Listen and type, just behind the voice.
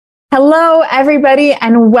Hello, everybody,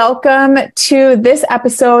 and welcome to this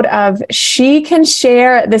episode of She Can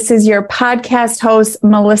Share. This is your podcast host,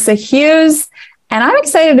 Melissa Hughes, and I'm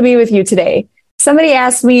excited to be with you today. Somebody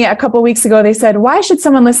asked me a couple weeks ago, they said, why should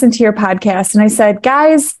someone listen to your podcast? And I said,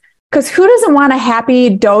 guys, because who doesn't want a happy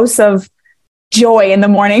dose of joy in the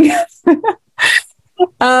morning?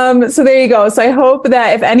 So there you go. So I hope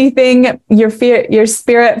that if anything, your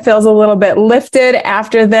spirit feels a little bit lifted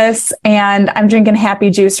after this. And I'm drinking happy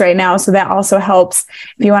juice right now, so that also helps.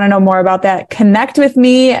 If you want to know more about that, connect with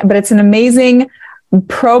me. But it's an amazing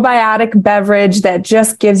probiotic beverage that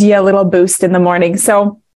just gives you a little boost in the morning.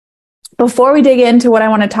 So before we dig into what I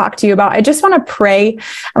want to talk to you about, I just want to pray.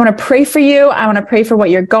 I want to pray for you. I want to pray for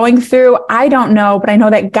what you're going through. I don't know, but I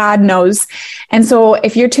know that God knows. And so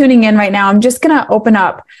if you're tuning in right now, I'm just going to open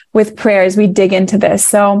up with prayer as we dig into this.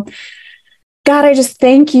 So God, I just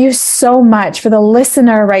thank you so much for the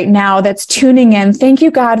listener right now that's tuning in. Thank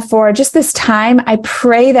you, God, for just this time. I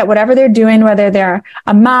pray that whatever they're doing, whether they're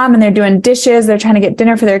a mom and they're doing dishes, they're trying to get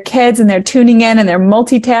dinner for their kids and they're tuning in and they're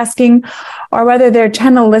multitasking, or whether they're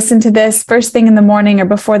trying to listen to this first thing in the morning or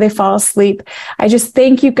before they fall asleep, I just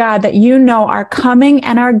thank you, God, that you know our coming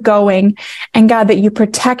and our going. And God, that you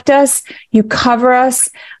protect us, you cover us,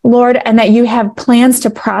 Lord, and that you have plans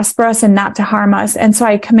to prosper us and not to harm us. And so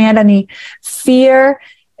I command any fear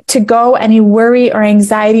to go, any worry or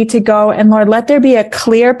anxiety to go. And Lord, let there be a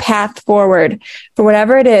clear path forward for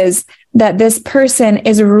whatever it is that this person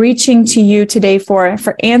is reaching to you today for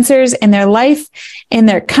answers in their life, in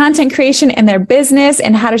their content creation, in their business,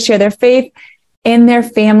 and how to share their faith in their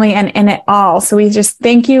family and in it all. So we just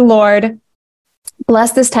thank you, Lord.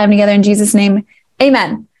 Bless this time together in Jesus' name.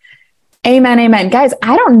 Amen. Amen. Amen. Guys,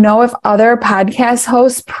 I don't know if other podcast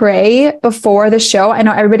hosts pray before the show. I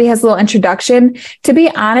know everybody has a little introduction. To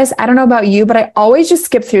be honest, I don't know about you, but I always just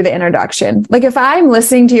skip through the introduction. Like if I'm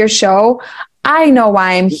listening to your show, I know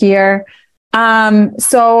why I'm here.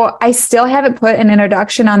 So I still haven't put an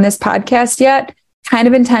introduction on this podcast yet, kind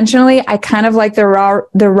of intentionally. I kind of like the raw,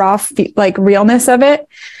 like realness of it,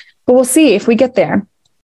 but we'll see if we get there.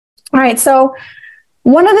 All right. So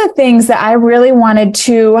one of the things that I really wanted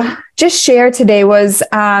to just share today was,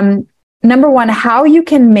 number one, how you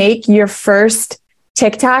can make your first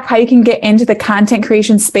TikTok, how you can get into the content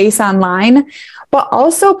creation space online, but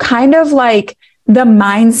also kind of like the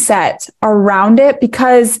mindset around it,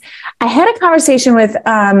 because I had a conversation with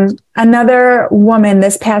another woman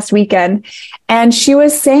this past weekend, and she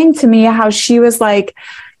was saying to me how she was like,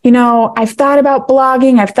 you know, I've thought about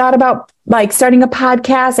blogging. I've thought about like starting a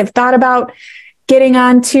podcast. I've thought about getting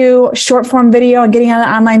onto short form video and getting on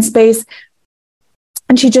the online space.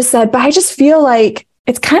 And she just said, but I just feel like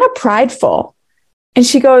it's kind of prideful. And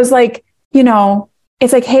she goes like, you know,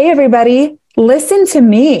 it's like, hey, everybody, listen to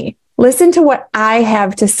me. Listen to what I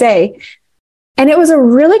have to say. And it was a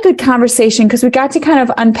really good conversation because we got to kind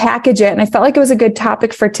of unpackage it. And I felt like it was a good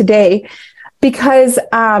topic for today because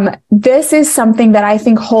this is something that I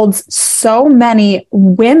think holds so many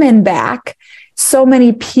women back, so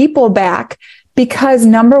many people back, because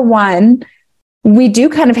number one, we do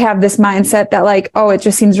kind of have this mindset that like, oh, it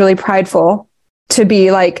just seems really prideful to be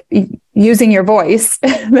like using your voice,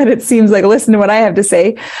 that it seems like, listen to what I have to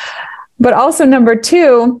say. But also number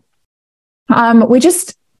two,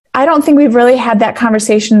 I don't think we've really had that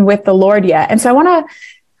conversation with the Lord yet. And so I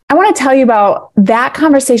want to tell you about that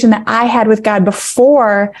conversation that I had with God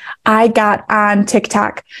before I got on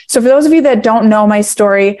TikTok. So for those of you that don't know my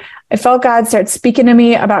story, I felt God start speaking to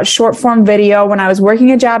me about short form video when I was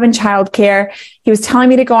working a job in childcare. He was telling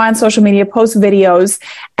me to go on social media, post videos.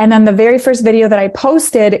 And then the very first video that I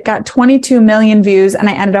posted got 22 million views, and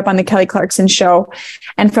I ended up on the Kelly Clarkson show.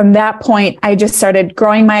 And from that point, I just started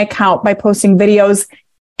growing my account by posting videos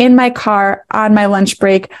in my car on my lunch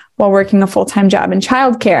break while working a full-time job in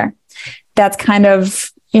childcare. That's kind of,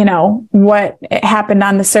 you know, what happened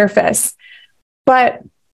on the surface. But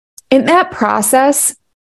in that process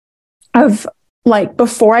of like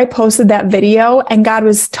before I posted that video and God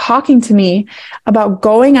was talking to me about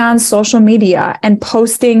going on social media and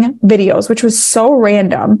posting videos, which was so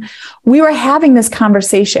random, we were having this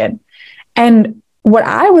conversation. And what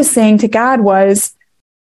I was saying to God was,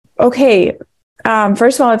 okay,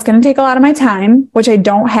 first of all, it's going to take a lot of my time, which I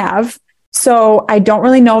don't have. So I don't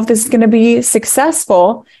really know if this is going to be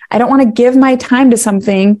successful. I don't want to give my time to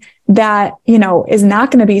something that, you know, is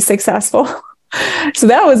not going to be successful. So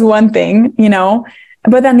that was one thing, you know,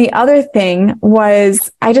 but then the other thing was,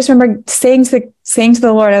 I just remember saying to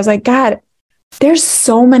the Lord, I was like, God, there's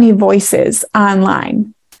so many voices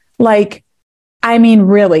online. Like, I mean,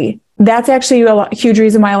 really, that's actually a huge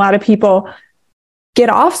reason why a lot of people get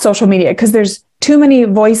off social media, because there's too many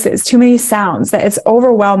voices, too many sounds, that it's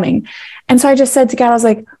overwhelming. And so I just said to God, I was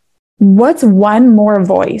like, what's one more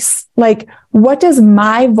voice? Like, what does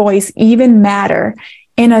my voice even matter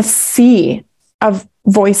in a sea of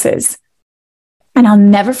voices? And I'll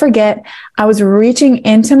never forget, I was reaching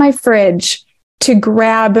into my fridge to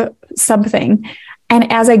grab something.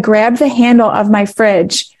 And as I grabbed the handle of my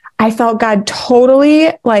fridge, I felt God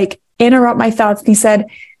totally like interrupt my thoughts. And he said,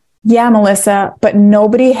 yeah, Melissa, but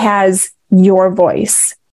nobody has your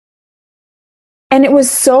voice. And it was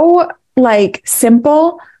so like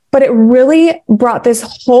simple, but it really brought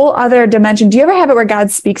this whole other dimension. Do you ever have it where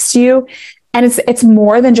God speaks to you and it's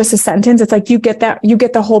more than just a sentence? It's like you get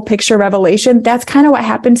the whole picture revelation. That's kind of what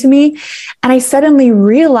happened to me. And I suddenly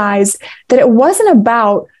realized that it wasn't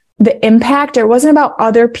about the impact, or it wasn't about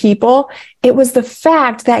other people. It was the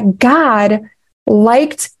fact that God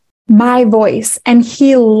liked my voice and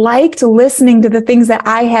he liked listening to the things that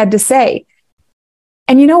I had to say.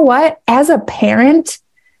 And you know what? As a parent,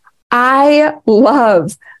 I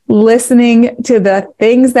love listening to the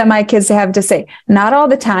things that my kids have to say. Not all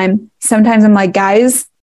the time. Sometimes I'm like, guys,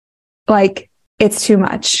 like it's too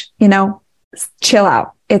much, chill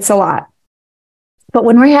out. It's a lot. But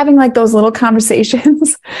when we're having like those little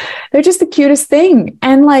conversations, they're just the cutest thing.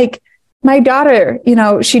 And like my daughter,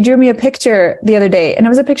 she drew me a picture the other day and it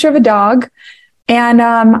was a picture of a dog. And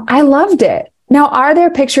I loved it. Now, are there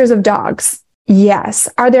pictures of dogs? Yes.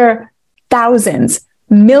 Are there thousands,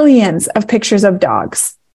 millions of pictures of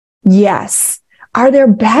dogs? Yes. Are there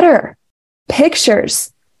better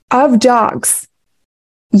pictures of dogs?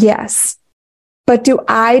 Yes. But do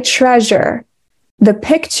I treasure the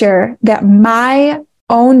picture that my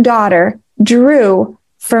own daughter drew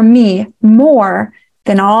for me more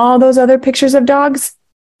than all those other pictures of dogs?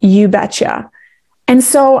 You betcha. And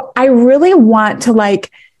so I really want to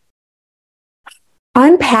like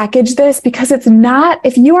unpackage this, because it's not,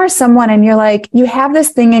 if you are someone and you're like, you have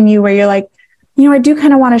this thing in you where you're like, I do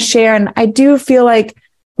kind of want to share. And I do feel like,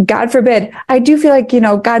 God forbid, I do feel like,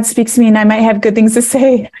 God speaks to me and I might have good things to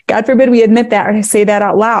say. God forbid we admit that or say that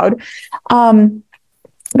out loud.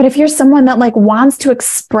 But if you're someone that like wants to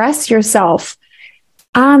express yourself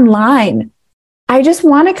online, I just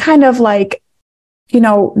want to kind of like,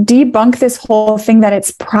 debunk this whole thing that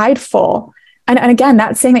it's prideful. And again,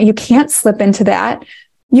 not saying that you can't slip into that.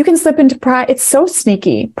 You can slip into pride. It's so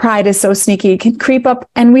sneaky. Pride is so sneaky. It can creep up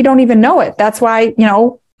and we don't even know it. That's why,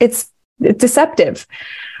 it's deceptive.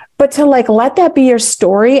 But to like, let that be your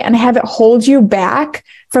story and have it hold you back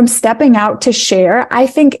from stepping out to share, I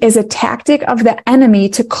think is a tactic of the enemy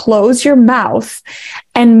to close your mouth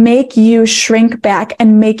and make you shrink back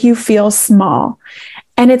and make you feel small.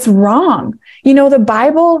 And it's wrong. The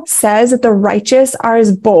Bible says that the righteous are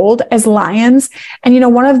as bold as lions.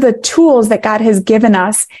 And, one of the tools that God has given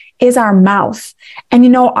us is our mouth.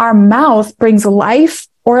 And, our mouth brings life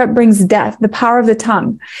or it brings death, the power of the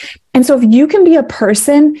tongue. And so if you can be a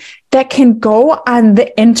person that can go on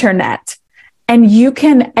the internet and you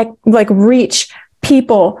can like reach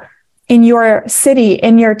people in your city,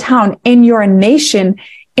 in your town, in your nation,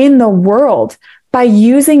 in the world, by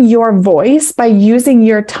using your voice, by using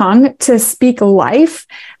your tongue to speak life,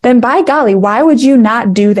 then by golly, why would you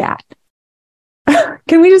not do that?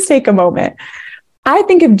 Can we just take a moment? I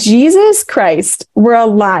think if Jesus Christ were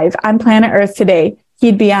alive on planet Earth today,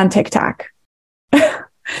 he'd be on TikTok.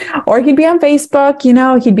 Or he'd be on Facebook,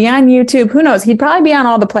 he'd be on YouTube. Who knows? He'd probably be on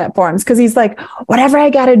all the platforms because he's like, whatever I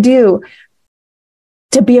got to do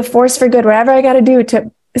to be a force for good, whatever I got to do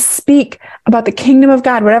to speak about the kingdom of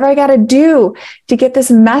God, whatever I got to do to get this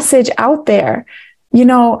message out there,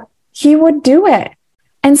 he would do it.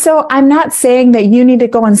 And so I'm not saying that you need to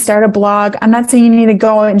go and start a blog. I'm not saying you need to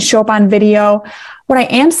go and show up on video. What I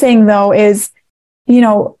am saying though is,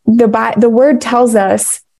 the word tells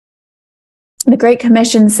us, the Great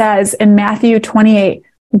Commission says in Matthew 28,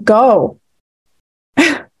 go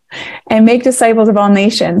and make disciples of all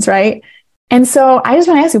nations, right? And so I just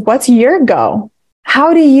want to ask you, what's your go?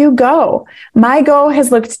 How do you go? My go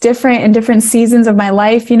has looked different in different seasons of my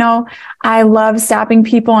life. I love stopping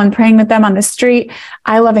people and praying with them on the street.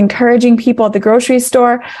 I love encouraging people at the grocery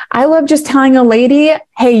store. I love just telling a lady,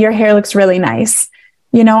 hey, your hair looks really nice.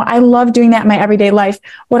 I love doing that in my everyday life.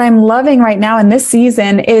 What I'm loving right now in this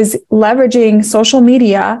season is leveraging social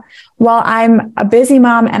media while I'm a busy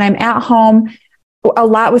mom and I'm at home a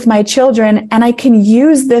lot with my children. And I can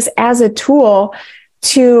use this as a tool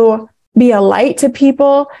to be a light to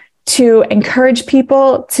people, to encourage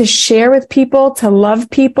people, to share with people, to love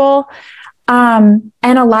people. And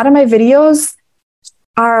a lot of my videos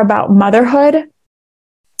are about motherhood,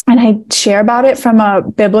 and I share about it from a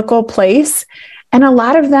biblical place. And a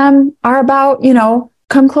lot of them are about,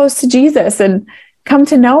 come close to Jesus and come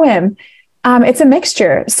to know him. It's a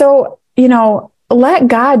mixture. So, let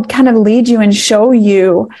God kind of lead you and show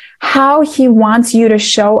you how he wants you to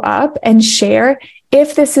show up and share.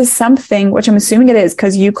 If this is something, which I'm assuming it is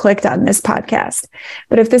because you clicked on this podcast,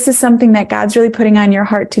 but if this is something that God's really putting on your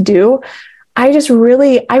heart to do, I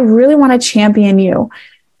really want to champion you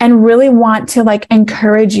and really want to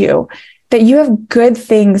encourage you that you have good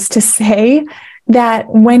things to say, that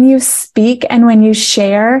when you speak and when you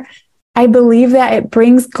share, I believe that it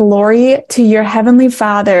brings glory to your heavenly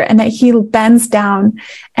Father and that he bends down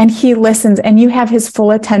and he listens and you have his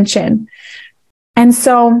full attention. And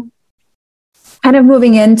so kind of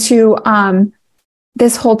moving into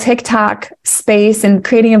this whole TikTok space and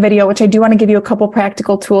creating a video, which I do want to give you a couple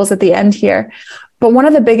practical tools at the end here. But one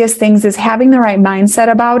of the biggest things is having the right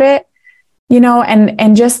mindset about it,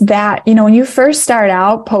 and just that, when you first start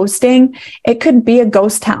out posting, it could be a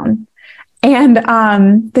ghost town.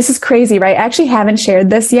 And this is crazy, right? I actually haven't shared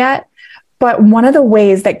this yet, but one of the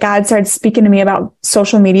ways that God started speaking to me about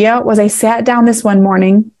social media was I sat down this one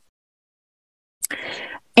morning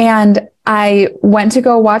and I went to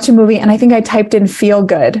go watch a movie, and I think I typed in feel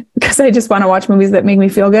good because I just want to watch movies that make me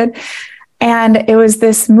feel good. And it was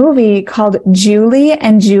this movie called Julie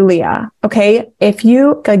and Julia. Okay. If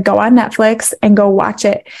you go on Netflix and go watch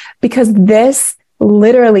it, because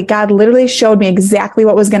God literally showed me exactly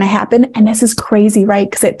what was going to happen. And this is crazy, right?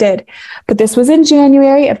 Because it did. But this was in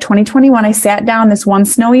January of 2021. I sat down this one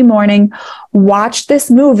snowy morning, watched this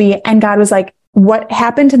movie, and God was like, what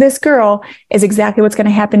happened to this girl is exactly what's going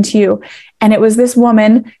to happen to you. And it was this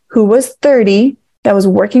woman who was 30 that was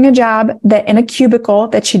working a job that in a cubicle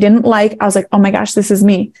that she didn't like. I was like, oh my gosh, this is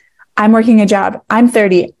me. I'm working a job. I'm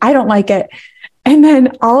 30. I don't like it. And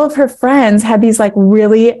then all of her friends had these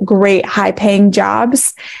really great high paying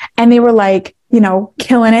jobs, and they were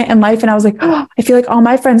killing it in life. And I was like, oh, I feel like all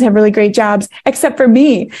my friends have really great jobs except for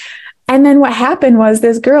me. And then what happened was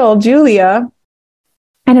this girl, Julia,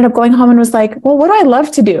 ended up going home and was like, well, what do I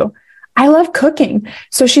love to do? I love cooking.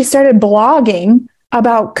 So she started blogging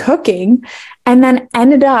about cooking, and then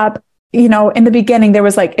ended up, in the beginning, there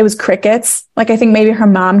was it was crickets. I think maybe her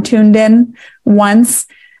mom tuned in once.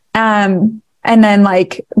 And then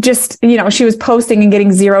she was posting and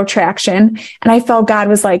getting zero traction. And I felt God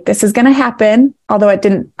was like, this is going to happen. Although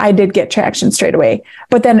I did get traction straight away.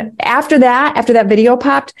 But then after that video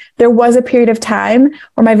popped, there was a period of time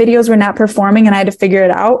where my videos were not performing and I had to figure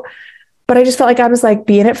it out. But I just felt like God was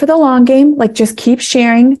be in it for the long game. Just keep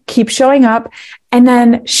sharing, keep showing up. And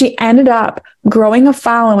then she ended up growing a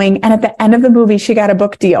following. And at the end of the movie, she got a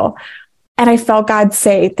book deal. And I felt God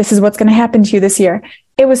say, this is what's going to happen to you this year.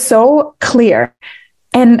 It was so clear.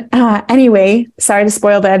 And anyway, sorry to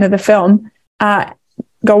spoil the end of the film.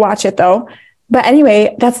 Go watch it though. But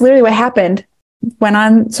anyway, that's literally what happened. Went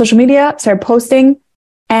on social media, started posting,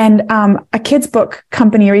 and a kids book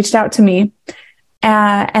company reached out to me,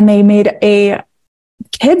 and they made a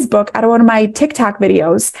kids book out of one of my TikTok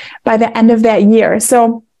videos by the end of that year.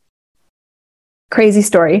 So crazy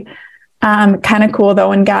story. Kind of cool though,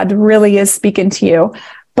 when God really is speaking to you.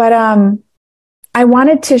 But I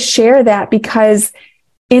wanted to share that because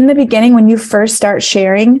in the beginning, when you first start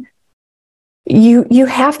sharing, you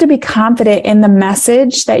have to be confident in the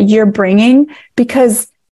message that you're bringing, because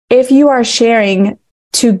if you are sharing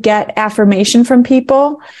to get affirmation from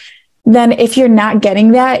people, then if you're not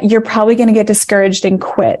getting that, you're probably going to get discouraged and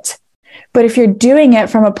quit. But if you're doing it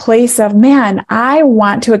from a place of, man, I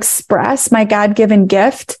want to express my God-given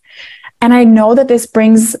gift, and I know that this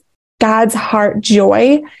brings God's heart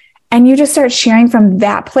joy, and you just start sharing from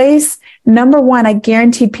that place, number one, I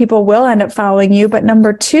guarantee people will end up following you. But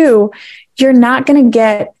number two, you're not going to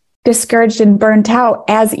get discouraged and burnt out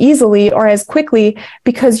as easily or as quickly,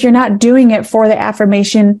 because you're not doing it for the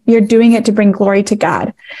affirmation. You're doing it to bring glory to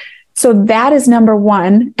God. So that is number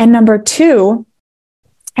one. And number two,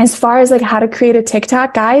 as far as how to create a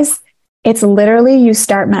TikTok, guys, it's literally you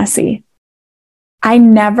start messy.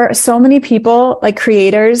 So many people,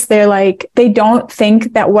 creators, they don't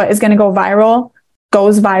think that what is going to go viral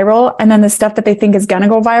goes viral. And then the stuff that they think is going to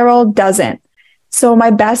go viral doesn't. So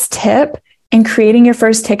my best tip in creating your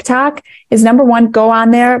first TikTok is, number one, go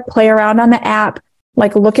on there, play around on the app,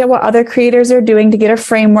 look at what other creators are doing to get a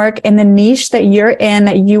framework in the niche that you're in,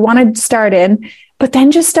 that you want to start in, but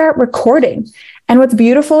then just start recording. And what's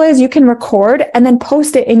beautiful is you can record and then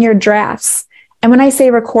post it in your drafts. And when I say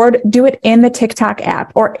record, do it in the TikTok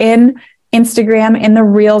app or in Instagram, in the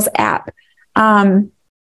Reels app.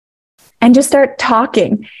 and just start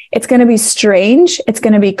talking. It's going to be strange. It's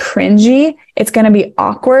going to be cringy. It's going to be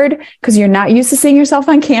awkward because you're not used to seeing yourself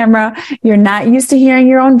on camera. You're not used to hearing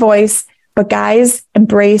your own voice. But guys,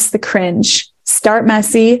 embrace the cringe. Start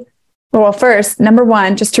messy. Well, first, number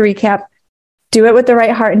one, just to recap, do it with the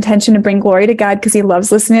right heart intention to bring glory to God because he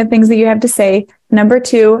loves listening to things that you have to say. Number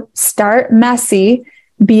two, start messy.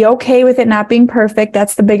 Be okay with it not being perfect.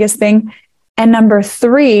 That's the biggest thing. And number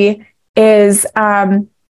three is,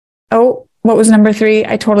 what was number three?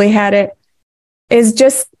 I totally had it. Is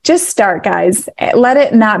just start, guys. Let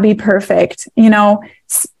it not be perfect.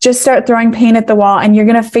 Just start throwing paint at the wall and you're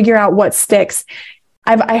going to figure out what sticks.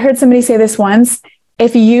 I heard somebody say this once.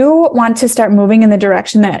 If you want to start moving in the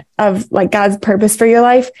direction of like God's purpose for your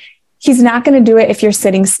life, he's not going to do it if you're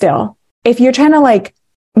sitting still. If you're trying to like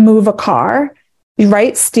move a car,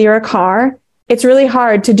 right? Steer a car. It's really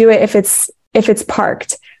hard to do it if it's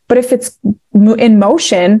parked, but if it's in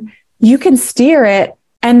motion, you can steer it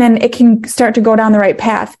and then it can start to go down the right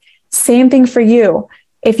path. Same thing for you.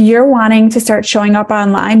 If you're wanting to start showing up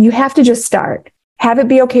online, you have to just start. Have it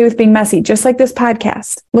be okay with being messy, just like this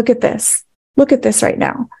podcast. Look at this. Look at this right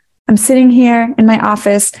now. I'm sitting here in my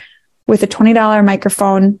office with a $20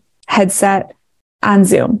 microphone headset on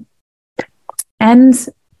Zoom. And,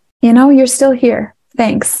 you're still here.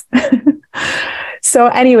 Thanks. So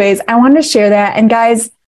anyways, I wanted to share that. And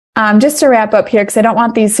guys, just to wrap up here, because I don't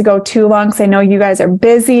want these to go too long, because I know you guys are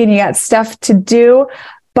busy and you got stuff to do,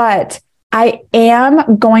 but I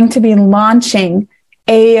am going to be launching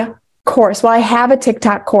a course. Well, I have a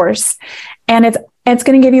TikTok course, and it's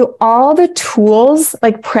going to give you all the tools,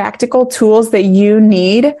 like practical tools that you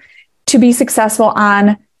need to be successful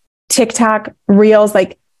on TikTok, Reels,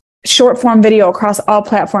 like short form video across all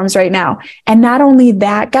platforms right now. And not only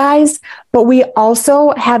that, guys, but we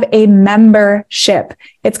also have a membership.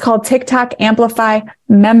 It's called TikTok Amplify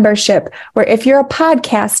Membership, where if you're a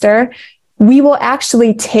podcaster, we will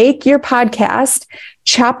actually take your podcast,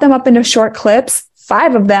 chop them up into short clips,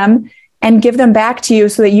 5 of them, and give them back to you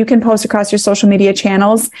so that you can post across your social media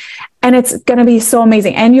channels. And it's going to be so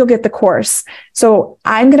amazing. And you'll get the course. So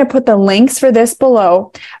I'm going to put the links for this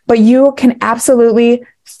below, but you can absolutely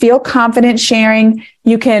feel confident sharing.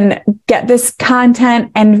 You can get this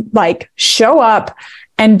content and like show up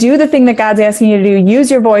and do the thing that God's asking you to do. Use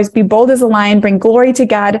your voice, be bold as a lion, bring glory to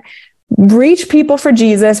God, reach people for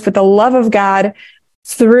Jesus with the love of God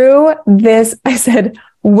through this. I said,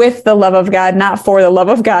 with the love of God, not for the love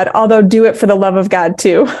of God, although do it for the love of God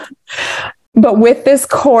too. But with this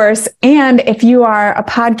course, and if you are a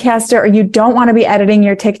podcaster or you don't want to be editing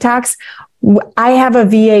your TikToks, I have a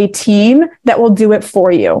VA team that will do it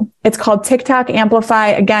for you. It's called TikTok Amplify.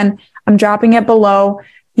 Again, I'm dropping it below.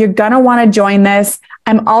 You're going to want to join this.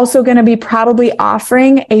 I'm also going to be probably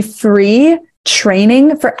offering a free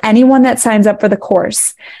training for anyone that signs up for the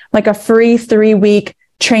course, like a free 3-week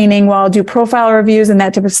training where I'll do profile reviews and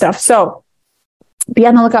that type of stuff. So be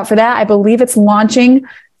on the lookout for that. I believe it's launching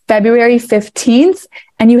February 15th,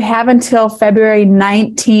 and you have until February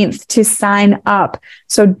 19th to sign up.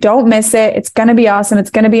 So don't miss it. It's going to be awesome.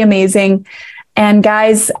 It's going to be amazing. And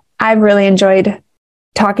guys, I've really enjoyed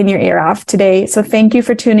talking your ear off today. So thank you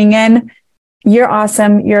for tuning in. You're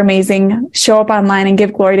awesome. You're amazing. Show up online and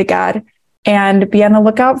give glory to God, and be on the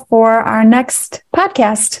lookout for our next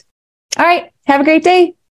podcast. All right. Have a great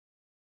day.